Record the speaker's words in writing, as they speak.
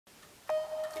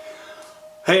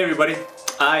Hey everybody,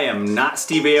 I am not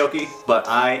Steve Aoki, but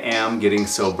I am getting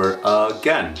sober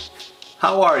again.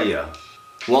 How are you?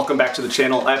 Welcome back to the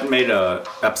channel. I haven't made an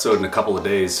episode in a couple of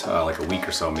days, like a week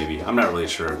or so maybe. I'm not really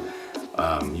sure.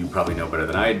 You probably know better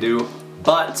than I do.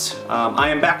 But I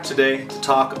am back today to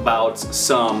talk about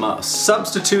some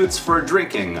substitutes for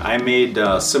drinking. I made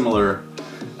a similar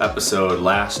episode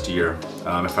last year.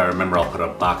 If I remember, I'll put a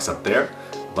box up there,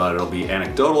 but it'll be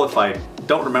anecdotal. If I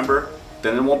don't remember,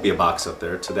 then there won't be a box up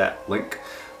there to that link.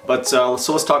 But so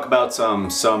let's talk about some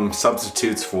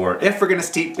substitutes for if you're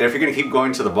gonna keep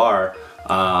going to the bar,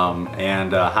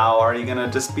 and how are you gonna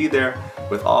just be there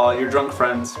with all your drunk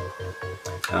friends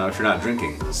if you're not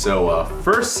drinking. So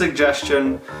first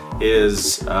suggestion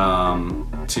is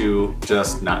to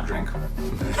just not drink.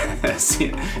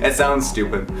 It sounds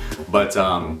stupid, but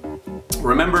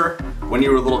remember when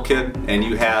you were a little kid and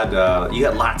you had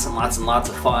lots and lots and lots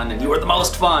of fun, and you were the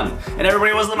most fun, and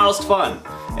everybody was the most fun,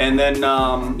 and then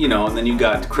and then you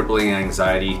got crippling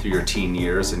anxiety through your teen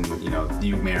years, and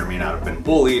you may or may not have been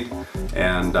bullied,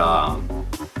 and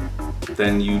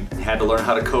then you had to learn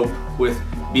how to cope with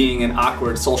being in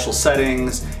awkward social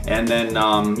settings, and then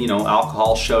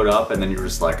alcohol showed up, and then you're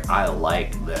just like, I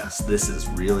like this. This is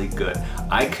really good.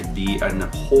 I could be in a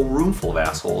whole room full of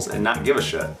assholes and not give a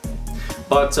shit.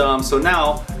 But so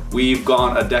now we've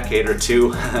gone a decade or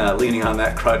two leaning on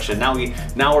that crutch, and now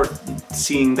we're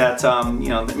seeing that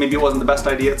that maybe it wasn't the best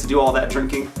idea to do all that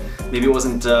drinking. Maybe it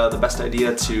wasn't the best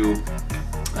idea to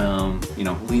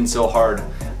lean so hard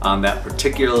on that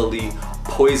particularly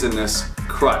poisonous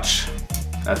crutch.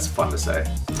 That's fun to say.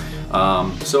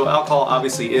 So alcohol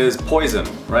obviously is poison,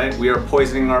 right? We are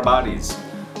poisoning our bodies.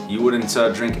 You wouldn't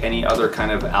drink any other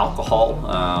kind of alcohol,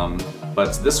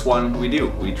 but this one we do.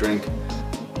 We drink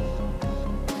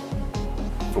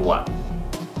for what?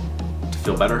 To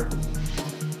feel better?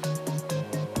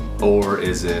 Or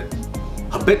is it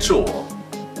habitual?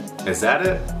 Is that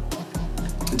it?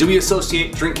 Do we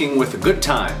associate drinking with a good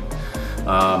time?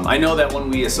 I know that when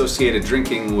we associated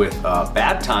drinking with a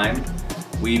bad time,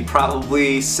 we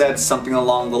probably said something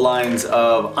along the lines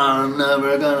of, I'm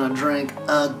never gonna drink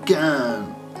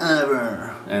again,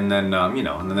 ever. And then,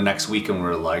 and then the next weekend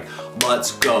we're like,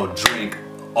 let's go drink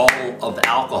all of the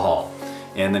alcohol.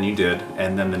 And then you did,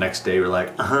 and then the next day you're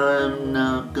like, I'm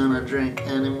not gonna drink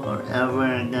anymore, ever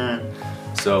again.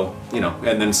 So,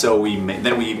 and then so we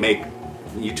make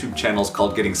YouTube channels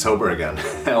called Getting Sober Again,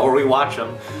 or we watch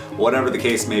them, whatever the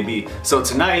case may be. So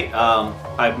tonight,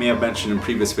 I may have mentioned in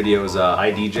previous videos,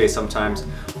 I DJ sometimes.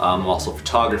 I'm also a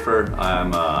photographer.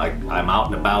 I'm out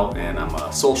and about, and I'm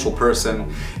a social person.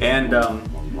 And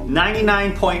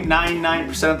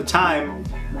 99.99% of the time,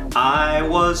 I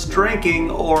was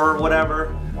drinking or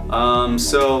whatever.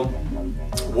 So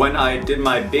when I did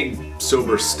my big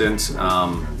sober stint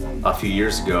a few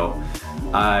years ago,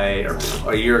 or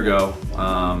a year ago,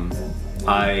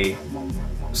 I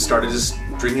started just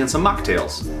drinking some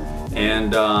mocktails.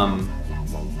 And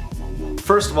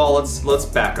first of all, let's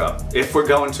back up. If we're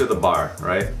going to the bar,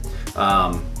 right?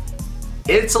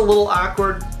 It's a little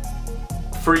awkward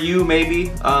for you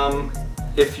maybe,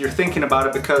 if you're thinking about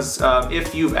it, because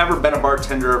if you've ever been a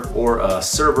bartender or a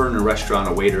server in a restaurant,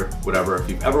 a waiter, whatever, if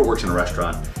you've ever worked in a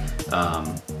restaurant,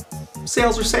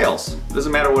 sales are sales. It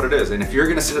doesn't matter what it is. And if you're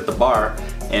gonna sit at the bar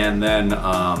and then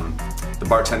the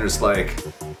bartender's like,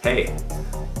 hey,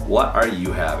 what are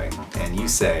you having? And you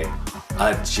say,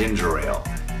 a ginger ale.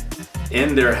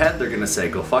 In their head, they're gonna say,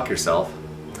 go fuck yourself.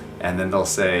 And then they'll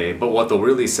say, but what they'll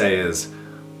really say is,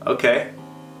 okay.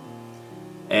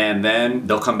 And then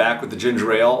they'll come back with the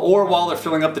ginger ale, or while they're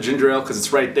filling up the ginger ale, because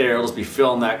it's right there, it'll just be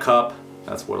filling that cup.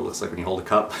 That's what it looks like when you hold a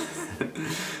cup.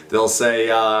 They'll say,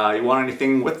 you want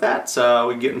anything with that?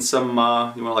 We getting some,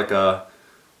 you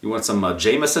want some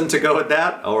Jameson to go with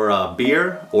that, or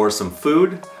beer, or some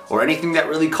food, or anything that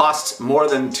really costs more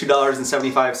than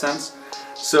 $2.75.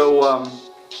 So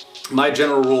my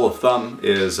general rule of thumb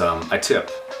is I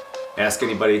tip. Ask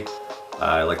anybody,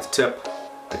 I like to tip.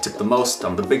 I tip the most,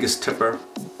 I'm the biggest tipper.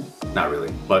 Not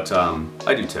really, but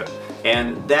I do tip.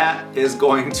 And that is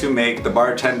going to make the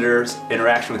bartender's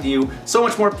interaction with you so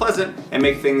much more pleasant and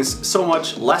make things so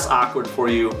much less awkward for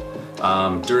you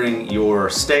during your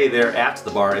stay there at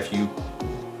the bar, if you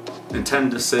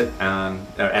intend to sit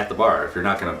at the bar. If you're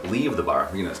not gonna leave the bar,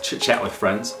 you're gonna chit-chat with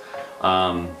friends.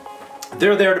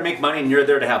 They're there to make money and you're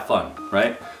there to have fun,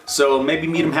 right? So maybe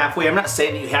meet them halfway. I'm not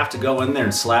saying that you have to go in there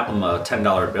and slap them a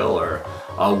 $10 bill or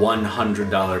a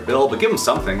 $100 bill, but give them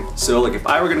something. So like if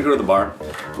I were gonna go to the bar,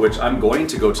 which I'm going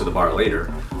to go to the bar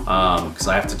later, because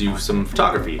I have to do some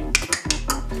photography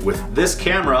with this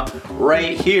camera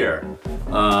right here.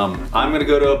 I'm gonna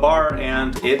go to a bar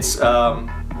and it's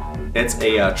It's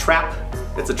a trap.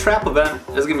 It's a trap event.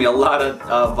 There's gonna be a lot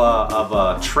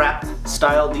of trap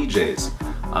style DJs.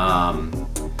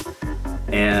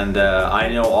 I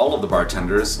know all of the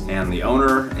bartenders and the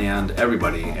owner and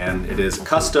everybody, and it is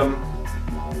custom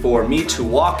for me to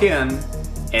walk in,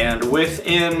 and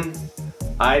within,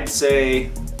 I'd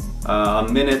say, a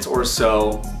minute or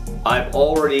so, I've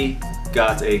already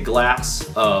got a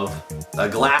glass of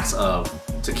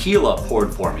tequila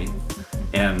poured for me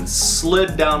and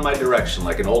slid down my direction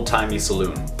like an old-timey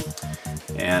saloon.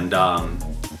 And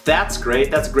that's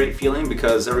great. That's a great feeling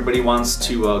because everybody wants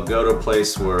to go to a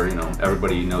place where, you know,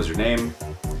 everybody knows your name.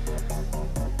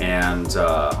 And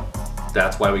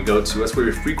that's why we go to, that's where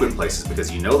we frequent places,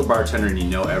 because you know the bartender and you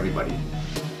know everybody.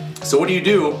 So what do you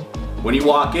do when you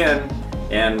walk in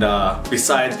and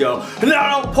besides go, no,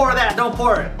 don't pour that, don't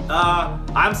pour it.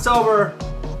 I'm sober.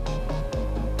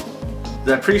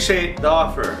 I appreciate the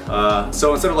offer.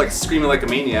 So instead of like screaming like a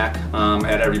maniac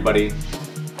at everybody,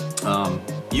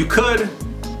 you could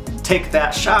take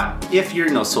that shot, if you're,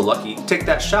 you know, so lucky, take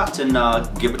that shot and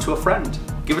give it to a friend.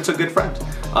 Give it to a good friend.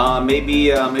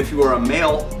 Maybe if you were a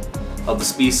male of the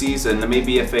species, and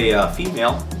maybe if a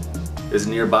female is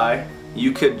nearby,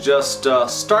 you could just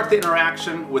start the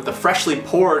interaction with the freshly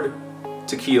poured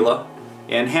tequila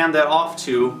and hand that off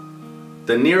to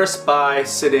the nearest by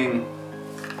sitting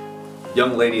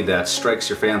young lady that strikes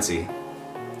your fancy.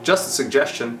 Just a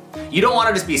suggestion. You don't want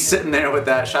to just be sitting there with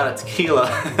that shot of tequila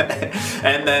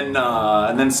and then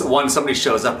somebody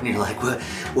shows up and you're like,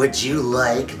 would you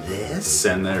like this?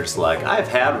 And they're just like, I've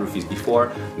had roofies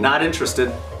before, not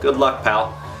interested, good luck,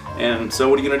 pal. And so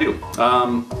what are you gonna do?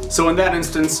 So in that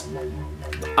instance,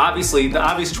 obviously the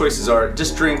obvious choices are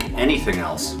just drink anything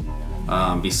else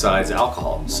besides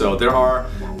alcohol. So there are,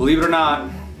 believe it or not,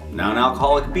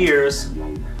 non-alcoholic beers.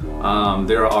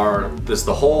 There's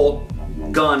the whole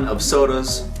gun of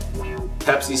sodas,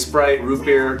 Pepsi, Sprite, root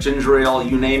beer, ginger ale,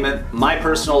 you name it. My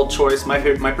personal choice, my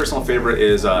personal favorite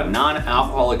is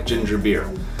non-alcoholic ginger beer.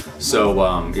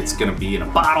 So it's gonna be in a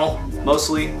bottle,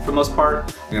 mostly, for the most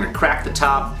part. You're gonna crack the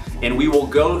top, and we will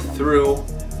go through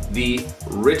the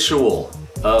ritual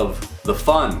of the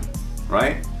fun,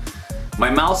 right? My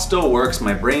mouth still works,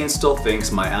 my brain still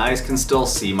thinks, my eyes can still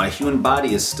see, my human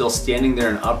body is still standing there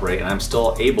and upright, and I'm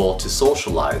still able to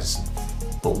socialize.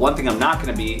 But one thing I'm not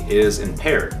gonna be is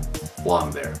impaired while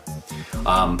I'm there.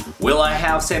 Will I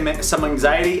have some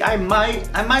anxiety? I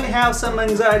might have some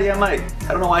anxiety, I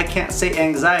don't know why I can't say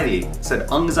anxiety. I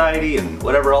said anxiety and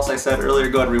whatever else I said earlier.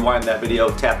 Go ahead and rewind that video,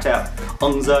 tap tap,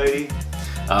 anxiety.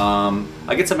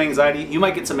 I get some anxiety, you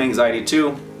might get some anxiety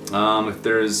too, if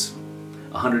there's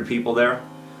 100 people there,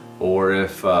 or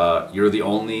if you're the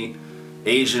only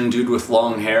Asian dude with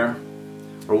long hair,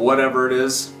 or whatever it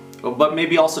is. But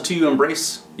maybe also too, you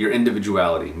embrace your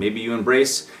individuality. Maybe you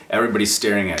embrace everybody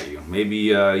staring at you. Maybe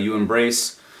you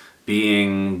embrace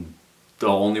being the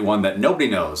only one that nobody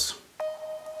knows.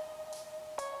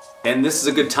 And this is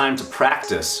a good time to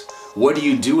practice. What do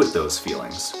you do with those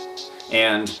feelings?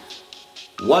 And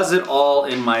was it all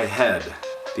in my head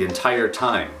the entire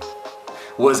time?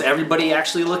 Was everybody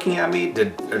actually looking at me?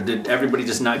 Or did everybody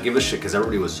just not give a shit because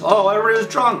everybody was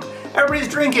drunk, everybody's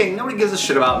drinking, nobody gives a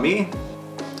shit about me?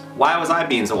 Why was I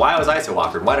so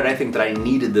awkward? Why did I think that I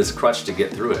needed this crutch to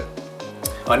get through it?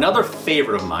 Another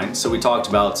favorite of mine, so we talked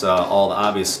about all the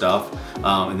obvious stuff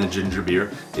in the ginger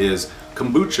beer, is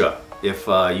kombucha. If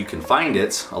you can find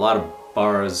it, a lot of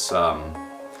bars, I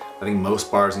think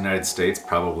most bars in the United States,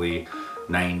 probably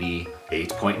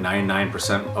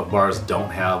 98.99% of bars don't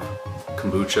have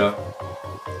kombucha.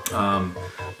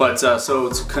 So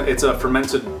it's a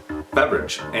fermented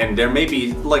beverage, and there may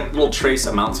be like little trace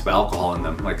amounts of alcohol in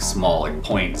them, like small, like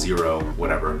 0.0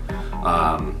 whatever.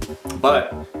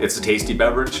 But it's a tasty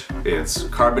beverage. It's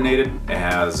carbonated. It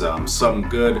has some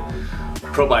good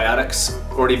probiotics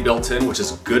already built in, which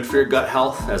is good for your gut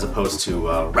health, as opposed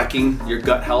to wrecking your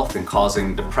gut health and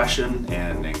causing depression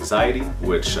and anxiety,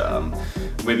 which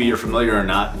maybe you're familiar or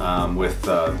not with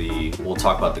we'll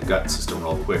talk about the gut system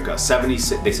real quick. They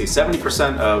say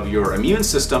 70% of your immune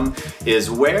system is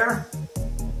where?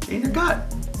 In your gut.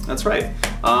 That's right.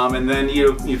 And then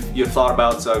you've thought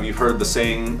about, you've heard the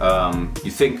saying,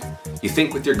 you think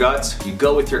with your guts, you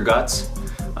go with your guts.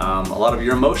 A lot of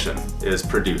your emotion is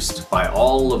produced by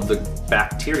all of the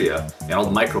bacteria and all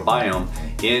the microbiome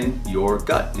in your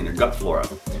gut flora.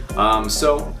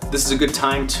 So this is a good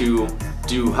time to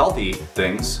do healthy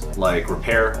things like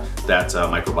repair that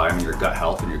microbiome in your gut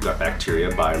health and your gut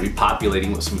bacteria by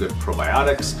repopulating with some good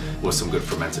probiotics, with some good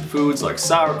fermented foods like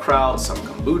sauerkraut, some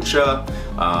kombucha,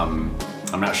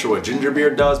 I'm not sure what ginger beer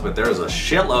does, but there's a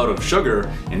shitload of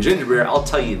sugar in ginger beer, I'll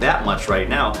tell you that much right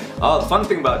now. The fun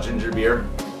thing about ginger beer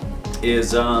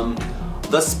is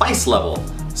the spice level.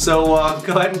 So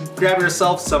go ahead and grab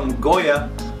yourself some Goya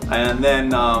and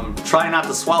then try not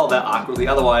to swallow that awkwardly,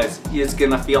 otherwise it's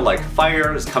gonna feel like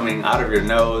fire is coming out of your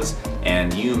nose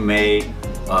and you may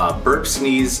burp,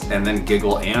 sneeze, and then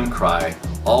giggle and cry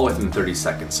all within 30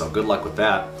 seconds, so good luck with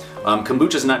that.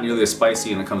 Kombucha is not nearly as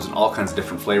spicy and it comes in all kinds of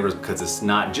different flavors because it's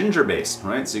not ginger based,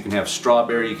 right? So you can have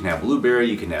strawberry, you can have blueberry,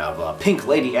 you can have pink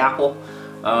lady apple,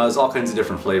 there's all kinds of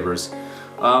different flavors.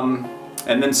 And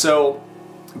then so,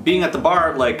 being at the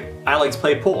bar, like, I like to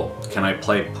play pool. Can I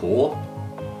play pool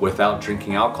without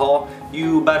drinking alcohol?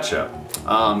 You betcha.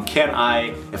 Can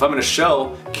I, if I'm in a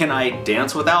show, can I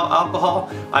dance without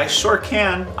alcohol? I sure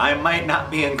can. I might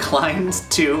not be inclined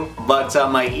to, but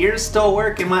my ears still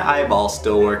work and my eyeballs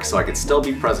still work, so I could still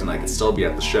be present, I could still be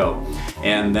at the show.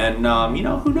 And then, you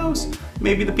know, who knows?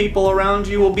 Maybe the people around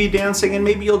you will be dancing and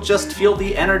maybe you'll just feel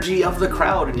the energy of the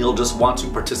crowd and you'll just want to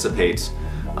participate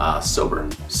sober.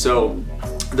 So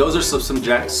those are some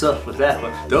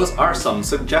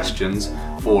suggestions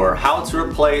for how to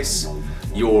replace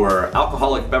your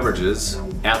alcoholic beverages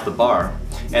at the bar.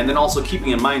 And then also keeping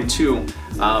in mind too,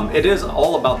 it is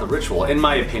all about the ritual, in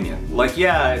my opinion. Like,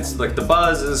 yeah, it's like the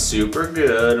buzz is super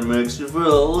good, it makes you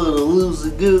feel a little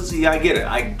loosey-goosey. I get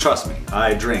it, trust me,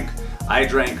 I drank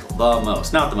the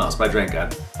most. Not the most, but I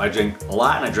drink a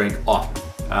lot and I drink often.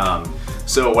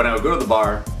 So when I would go to the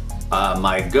bar,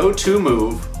 my go-to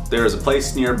move, there's a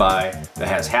place nearby that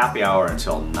has happy hour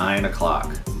until 9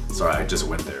 o'clock. Sorry, I just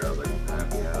went there, I was like,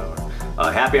 happy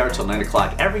hour. Happy hour till 9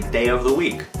 o'clock every day of the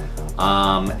week.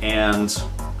 And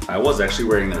I was actually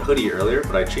wearing that hoodie earlier,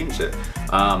 but I changed it.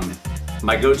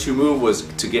 My go-to move was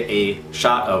to get a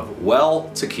shot of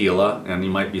well tequila, and you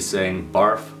might be saying,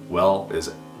 barf, well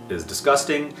is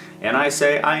disgusting, and I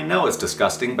say I know it's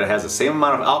disgusting, but it has the same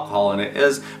amount of alcohol in it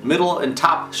as middle and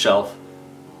top shelf,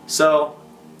 so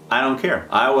I don't care.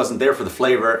 I wasn't there for the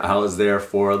flavor, I was there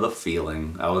for the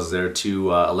feeling. I was there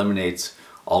to eliminate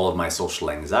all of my social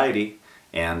anxiety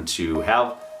and to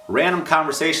have random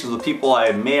conversations with people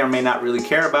I may or may not really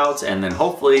care about, and then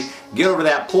hopefully get over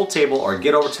that pool table or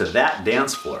get over to that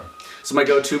dance floor. So my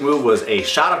go-to move was a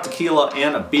shot of tequila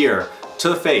and a beer to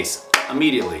the face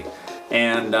immediately.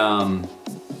 And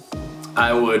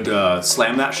I would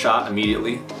slam that shot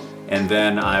immediately, and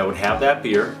then I would have that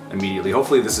beer immediately.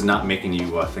 Hopefully this is not making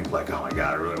you think like, oh my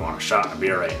god, I really want a shot of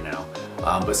beer right now.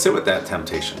 But sit with that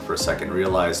temptation for a second.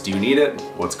 Realize, do you need it?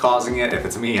 What's causing it? If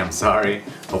it's me, I'm sorry.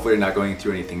 Hopefully you're not going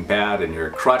through anything bad, and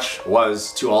your crutch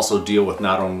was to also deal with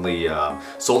not only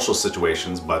social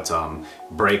situations, but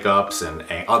breakups and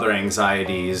other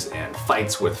anxieties and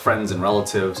fights with friends and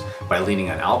relatives by leaning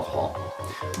on alcohol.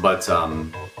 But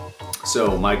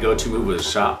so my go-to move was a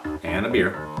shot and a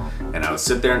beer, and I would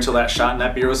sit there until that shot and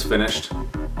that beer was finished,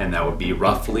 and that would be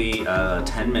roughly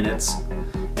 10 minutes,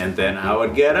 and then I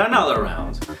would get another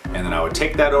round, and then I would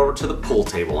take that over to the pool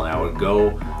table, and I would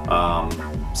go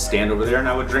stand over there and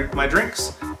I would drink my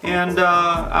drinks, and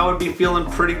I would be feeling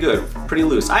pretty good, pretty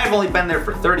loose. I have only been there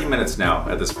for 30 minutes now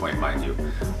at this point, mind you.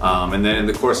 And then in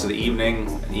the course of the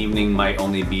evening might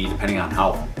only be, depending on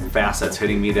how fast that's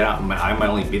hitting me, that I might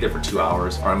only be there for 2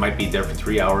 hours, or I might be there for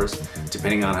 3 hours,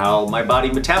 depending on how my body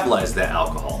metabolized that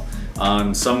alcohol.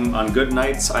 On good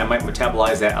nights, I might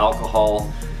metabolize that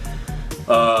alcohol.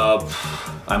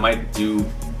 I might do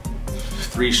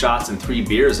 3 shots and 3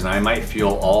 beers and I might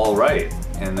feel all right.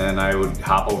 And then I would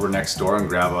hop over next door and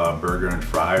grab a burger and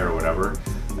fry or whatever,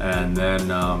 and then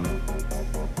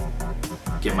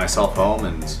get myself home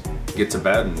and get to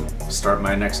bed and start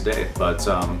my next day. But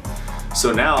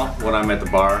so now when I'm at the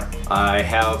bar, I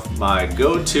have my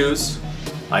go-tos.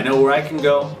 I know where I can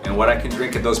go and what I can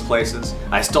drink at those places.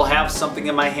 I still have something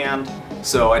in my hand,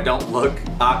 so I don't look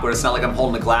awkward. It's not like I'm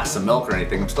holding a glass of milk or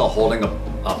anything. I'm still holding a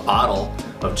bottle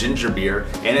of ginger beer,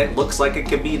 and it looks like it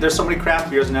could be. There's so many craft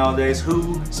beers nowadays.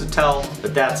 Who's to tell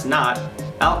that that's not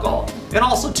alcohol? And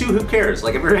also too, who cares?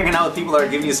 Like, if you're hanging out with people that are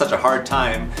giving you such a hard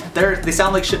time, they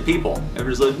sound like shit people. They're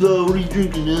just like, oh, what are you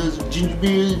drinking? Ginger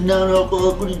beer,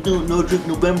 non-alcoholic, what are you doing? No drink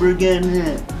November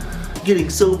again?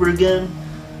 Getting sober again?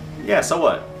 Yeah, so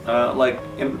what?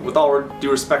 With all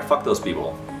due respect, fuck those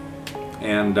people.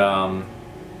 And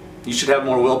you should have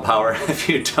more willpower. If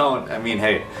you don't, I mean,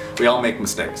 hey, we all make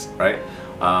mistakes, right?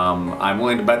 I'm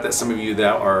willing to bet that some of you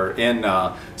that are in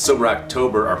Sober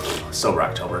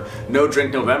October, No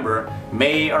Drink November,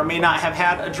 may or may not have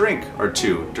had a drink or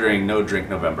two during No Drink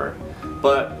November.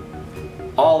 But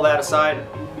all that aside,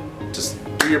 just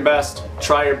do your best,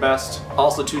 try your best.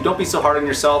 Also too, don't be so hard on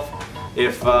yourself.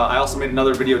 If I also made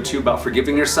another video too about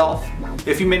forgiving yourself.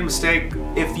 If you made a mistake,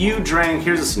 if you drank,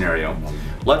 here's a scenario.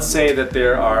 Let's say that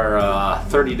there are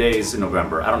 30 days in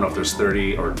November. I don't know if there's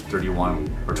 30 or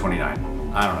 31 or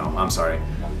 29. I don't know, I'm sorry.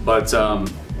 But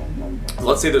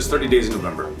let's say there's 30 days in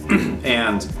November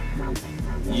and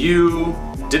you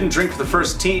didn't drink for the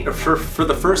first for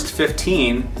the first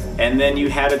 15, and then you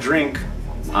had a drink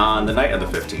on the night of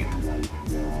the 15th.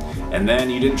 And then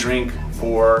you didn't drink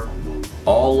for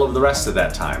all of the rest of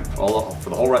that time, for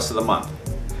the whole rest of the month.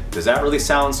 Does that really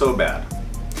sound so bad?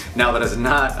 Now that is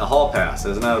not a hall pass.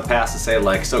 It's not a pass to say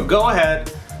like, so go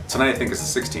ahead. Tonight I think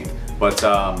it's the 16th, but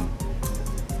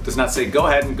does not say go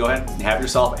ahead and have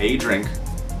yourself a drink,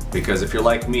 because if you're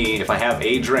like me, if I have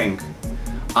a drink,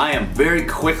 I am very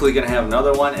quickly gonna have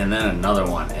another one and then another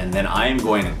one, and then I am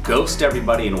going to ghost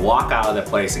everybody and walk out of that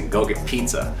place and go get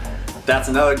pizza. That's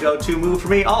another go-to move for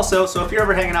me also. So if you're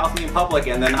ever hanging out with me in public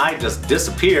and then I just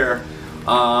disappear,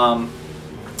 I'm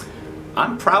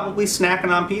probably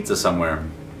snacking on pizza somewhere.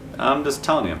 I'm just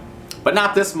telling you. But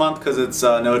not this month, because it's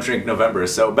No Drink November.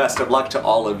 So best of luck to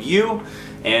all of you,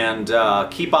 and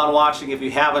keep on watching if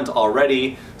you haven't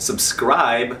already.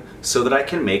 Subscribe so that I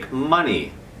can make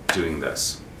money doing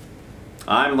this.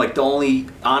 I'm like the only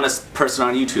honest person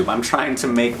on YouTube. I'm trying to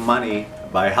make money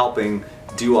by helping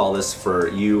do all this for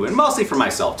you, and mostly for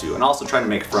myself too, and also trying to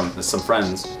make some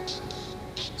friends.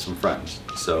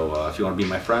 So if you want to be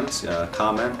my friends,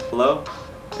 comment below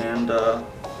and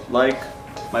like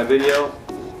my video,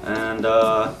 and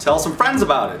tell some friends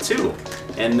about it too.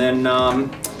 And then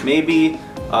maybe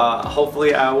hopefully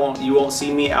you won't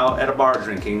see me out at a bar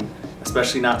drinking,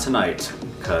 especially not tonight,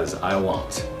 because I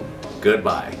won't.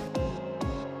 Goodbye.